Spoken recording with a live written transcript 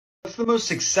the most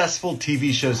successful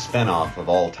TV show spinoff of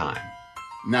all time?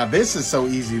 Now this is so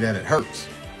easy that it hurts.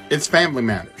 It's Family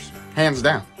Matters. Hands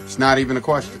down. It's not even a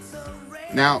question.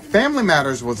 Now, Family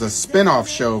Matters was a spin-off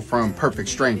show from Perfect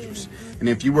Strangers. And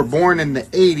if you were born in the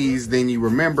 80s, then you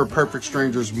remember Perfect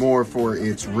Strangers more for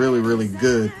its really, really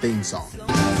good theme song.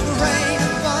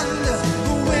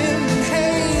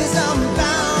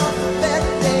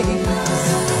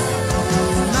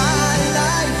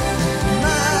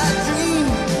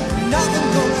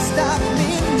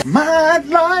 My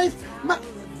life,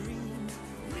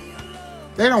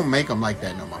 They don't make them like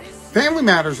that no more. Family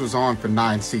Matters was on for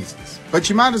 9 seasons, but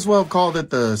you might as well have called it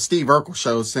the Steve Urkel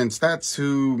Show since that's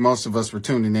who most of us were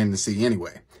tuning in to see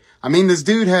anyway. I mean, this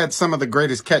dude had some of the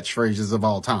greatest catchphrases of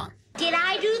all time. Did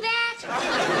I do that?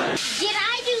 Did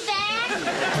I do that?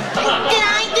 Did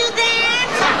I do that?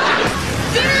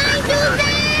 Did I do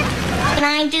that? Can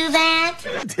I do that?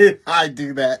 Did I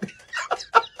do that?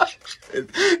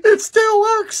 It still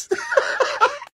works.